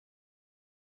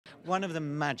One of the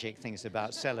magic things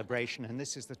about Celebration, and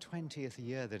this is the 20th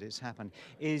year that it's happened,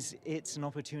 is it's an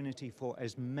opportunity for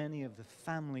as many of the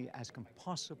family as can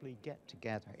possibly get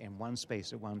together in one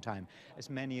space at one time, as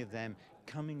many of them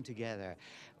coming together.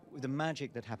 The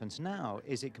magic that happens now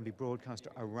is it can be broadcast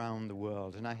around the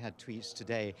world. And I had tweets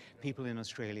today, people in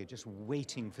Australia just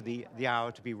waiting for the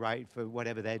hour to be right for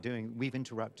whatever they're doing. We've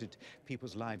interrupted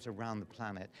people's lives around the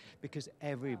planet because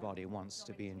everybody wants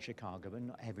to be in Chicago, but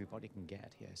not everybody can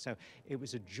get here. So it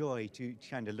was a joy to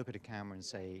kind of look at a camera and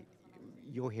say,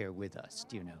 you're here with us,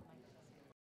 do you know?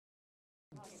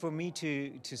 For me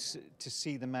to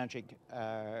see the magic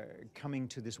coming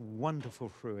to this wonderful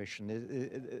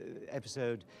fruition,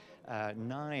 episode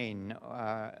 9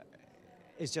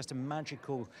 is just a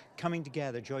magical coming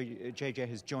together. JJ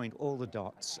has joined all the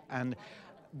dots, and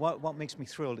what makes me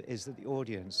thrilled is that the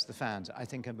audience, the fans, I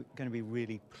think are going to be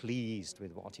really pleased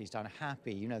with what he's done,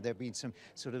 happy. You know, there have been some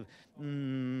sort of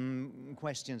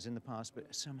questions in the past, but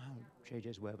somehow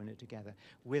JJ's woven it together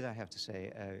with, I have to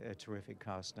say, a terrific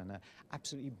cast and an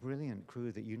absolutely brilliant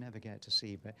crew that you never get to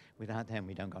see, but without them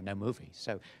we don't got no movie.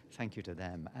 So thank you to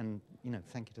them, and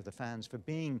thank you to the fans for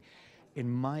being in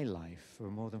my life for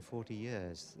more than 40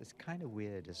 years. It's kind of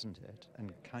weird, isn't it?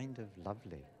 And kind of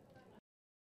lovely.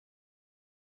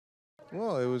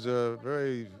 Well, it was a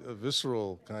very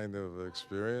visceral kind of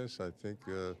experience. I think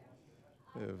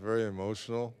very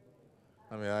emotional.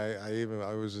 I mean,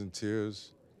 I was in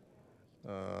tears,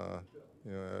 uh,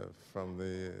 from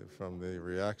the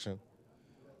reaction,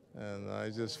 and I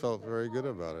just felt very good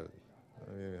about it.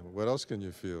 I mean, what else can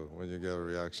you feel when you get a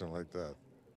reaction like that?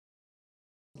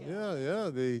 Yeah.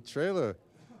 The trailer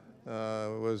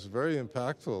was very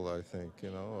impactful. I think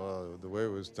the way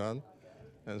it was done.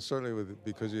 And certainly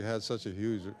because you had such a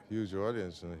huge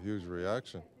audience and a huge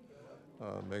reaction,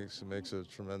 makes a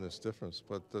tremendous difference.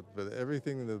 But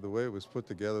everything, the way it was put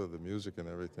together, the music and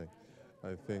everything,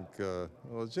 I think.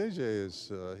 Well,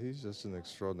 JJ he's just an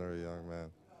extraordinary young man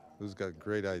who's got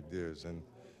great ideas, and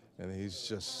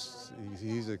he's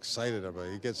excited about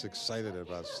it. He gets excited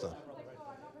about stuff.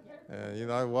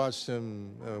 And I watched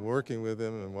him working with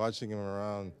him and watching him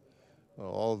around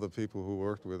all the people who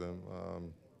worked with him.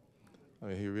 I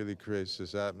mean, he really creates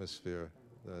this atmosphere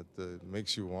that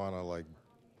makes you want to,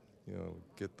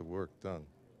 get the work done.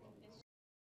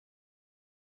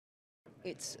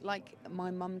 It's like my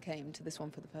mum came to this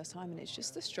one for the first time, and it's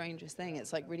just the strangest thing.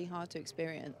 It's like really hard to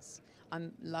experience. I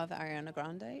love Ariana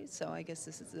Grande, so I guess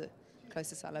this is the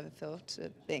closest I'll ever feel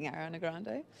to being Ariana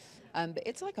Grande. But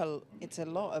it's a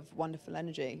lot of wonderful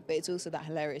energy, but it's also that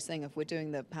hilarious thing of we're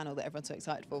doing the panel that everyone's so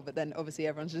excited for, but then obviously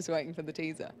everyone's just waiting for the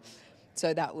teaser.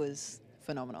 So that was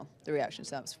phenomenal. The reaction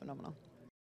to that was phenomenal.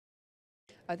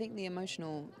 I think the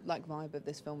emotional vibe of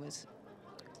this film is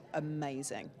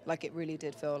amazing. Like, it really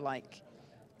did feel like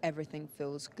everything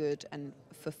feels good and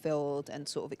fulfilled and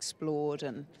sort of explored,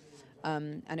 and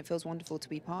it feels wonderful to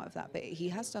be part of that. But he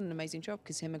has done an amazing job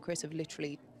because him and Chris have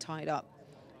literally tied up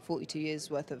 42 years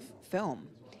worth of film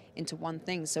into one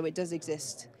thing. So it does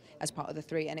exist as part of the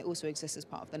 3, and it also exists as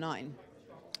part of the 9.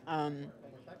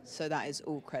 So that is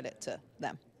all credit to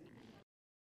them.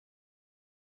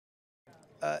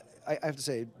 I have to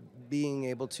say, being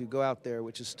able to go out there,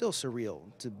 which is still surreal,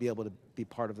 to be able to be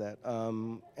part of that,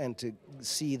 and to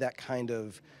see that kind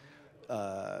of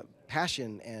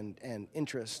passion and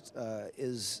interest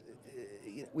is,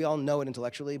 we all know it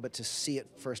intellectually, but to see it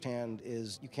firsthand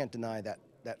you can't deny that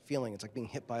feeling. It's like being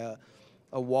hit by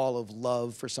a wall of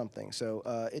love for something. So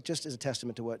it just is a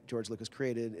testament to what George Lucas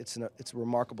created. It's a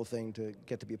remarkable thing to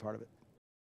get to be a part of it.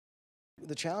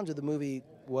 The challenge of the movie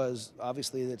was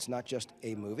obviously that it's not just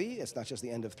a movie. It's not just the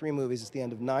end of 3 movies. It's the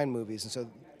end of 9 movies. And so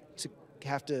to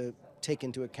have to take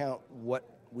into account what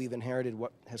we've inherited,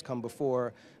 what has come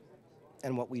before,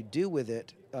 and what we do with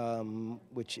it,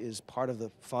 which is part of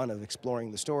the fun of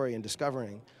exploring the story and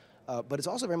discovering. But it's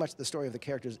also very much the story of the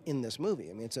characters in this movie.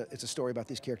 I mean, it's a story about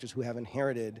these characters who have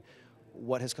inherited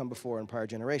what has come before in prior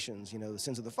generations. The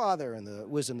sins of the father and the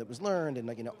wisdom that was learned, and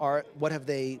what have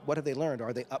they learned?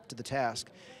 Are they up to the task?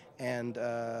 And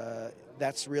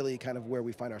that's really kind of where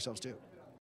we find ourselves too.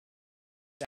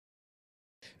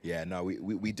 Yeah, no,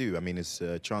 we do. I mean, it's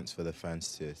a chance for the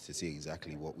fans to see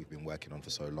exactly what we've been working on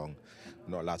for so long.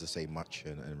 We're not allowed to say much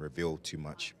and reveal too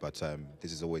much, but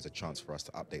this is always a chance for us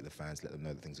to update the fans, let them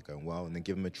know that things are going well, and then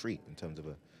give them a treat in terms of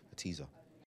a teaser.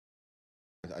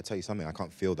 I tell you something, I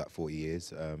can't feel that 40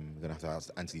 years. We're going to have to ask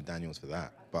Anthony Daniels for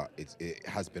that. But it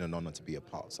has been an honor to be a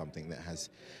part of something that has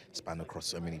spanned across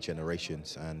so many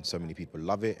generations, and so many people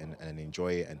love it and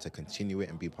enjoy it, and to continue it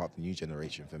and be part of the new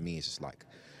generation, for me, it's just like,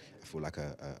 I feel like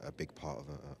a big part of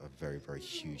a very, very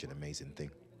huge and amazing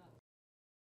thing.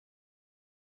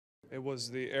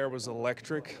 The air was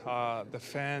electric. The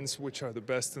fans, which are the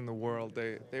best in the world,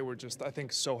 they were just, I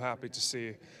think, so happy to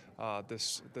see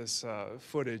this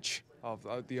footage of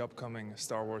the upcoming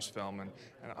Star Wars film, and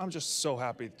I'm just so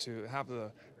happy to have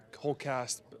the whole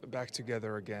cast back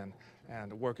together again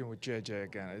and working with JJ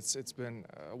again. It's been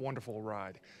a wonderful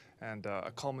ride and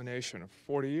a culmination of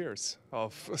 40 years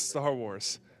of Star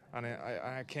Wars, and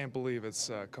I can't believe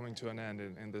it's coming to an end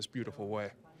in this beautiful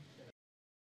way.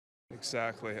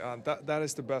 Exactly. That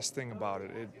is the best thing about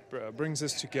it. It brings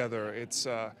us together.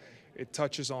 It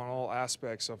touches on all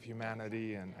aspects of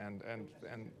humanity and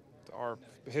our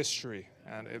history,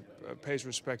 and it pays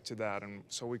respect to that, and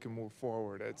so we can move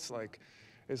forward. It's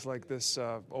like this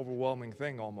overwhelming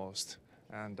thing almost,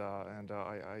 and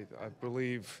I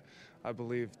believe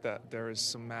that there is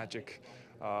some magic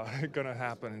going to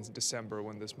happen in December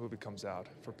when this movie comes out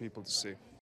for people to see.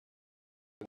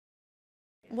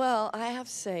 Well, I have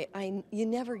to say, you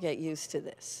never get used to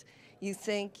this. You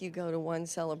think you go to one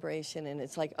celebration and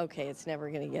it's like, okay, it's never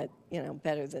going to get,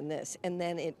 better than this. And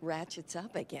then it ratchets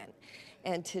up again.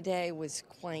 And today was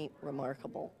quite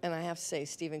remarkable. And I have to say,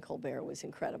 Stephen Colbert was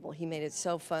incredible. He made it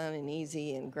so fun and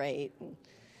easy and great. And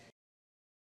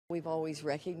we've always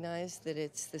recognized that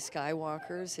it's the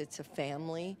Skywalkers, it's a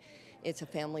family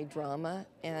drama.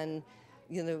 And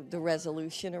the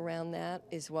resolution around that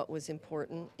is what was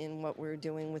important in what we're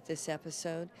doing with this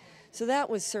episode. So that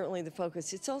was certainly the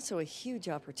focus. It's also a huge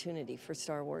opportunity for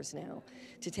Star Wars now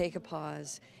to take a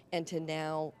pause and to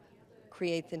now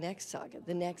create the next saga,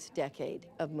 the next decade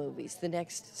of movies, the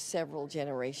next several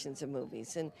generations of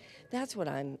movies. And that's what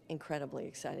I'm incredibly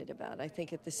excited about. I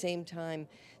think at the same time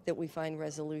that we find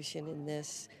resolution in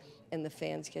this and the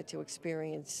fans get to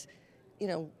experience,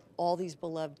 all these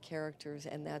beloved characters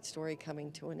and that story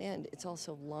coming to an end, it's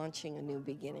also launching a new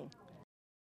beginning.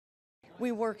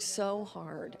 We worked so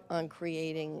hard on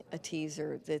creating a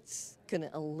teaser that's going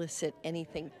to elicit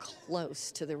anything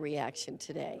close to the reaction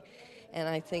today. And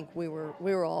I think we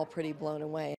were all pretty blown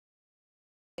away.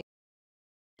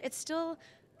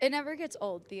 It never gets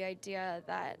old. The idea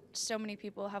that so many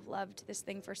people have loved this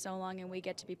thing for so long and we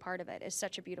get to be part of it is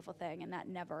such a beautiful thing, and that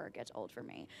never gets old for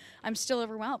me. I'm still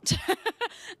overwhelmed.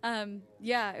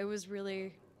 Yeah, it was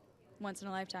really once in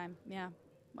a lifetime. Yeah,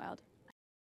 wild.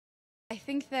 I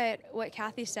think that what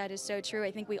Kathy said is so true.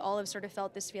 I think we all have sort of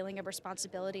felt this feeling of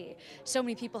responsibility. So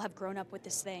many people have grown up with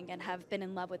this thing and have been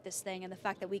in love with this thing, and the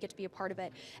fact that we get to be a part of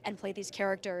it and play these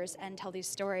characters and tell these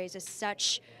stories is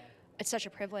such a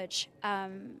privilege.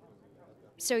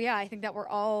 So yeah, I think that we're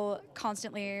all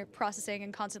constantly processing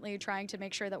and constantly trying to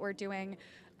make sure that we're doing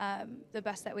the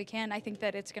best that we can. I think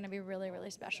that it's going to be really, really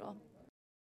special.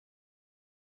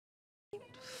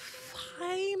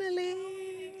 Finally!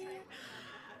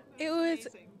 It was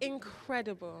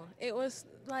incredible. It was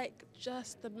like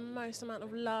just the most amount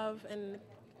of love and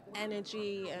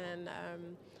energy, and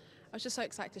I was just so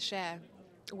excited to share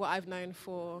what I've known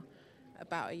for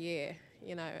about a year,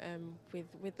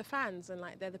 with the fans, and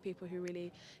like they're the people who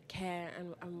really care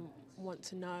and want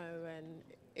to know, and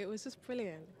it was just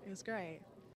brilliant. It was great.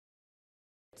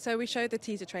 So we showed the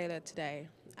teaser trailer today,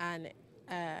 and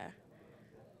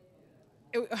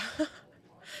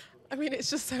I mean, it's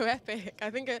just so epic. I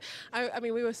think,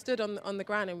 we were stood on the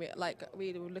ground, and we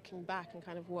were looking back and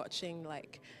kind of watching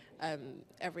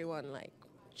everyone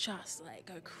just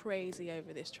go crazy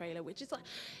over this trailer, which is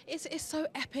it's so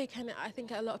epic, and I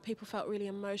think a lot of people felt really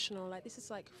emotional. This is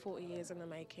 40 years in the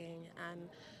making, and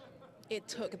it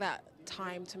took that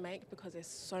time to make because there's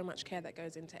so much care that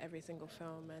goes into every single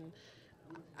film, and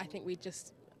I think we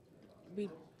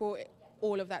brought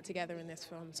all of that together in this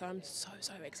film. So I'm so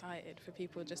excited for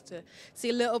people just to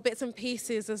see little bits and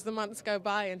pieces as the months go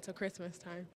by until Christmas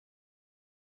time.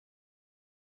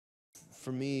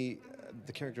 For me,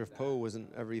 the character of Poe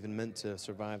wasn't ever even meant to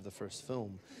survive the first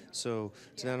film. So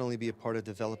to not only be a part of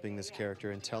developing this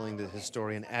character and telling his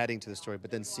story and adding to the story,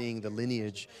 but then seeing the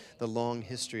lineage, the long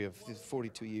history of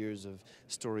 42 years of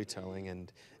storytelling,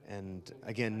 and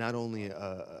again, not only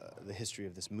the history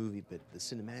of this movie, but the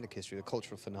cinematic history, the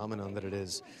cultural phenomenon that it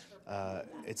is,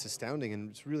 it's astounding, and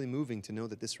it's really moving to know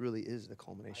that this really is the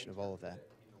culmination of all of that.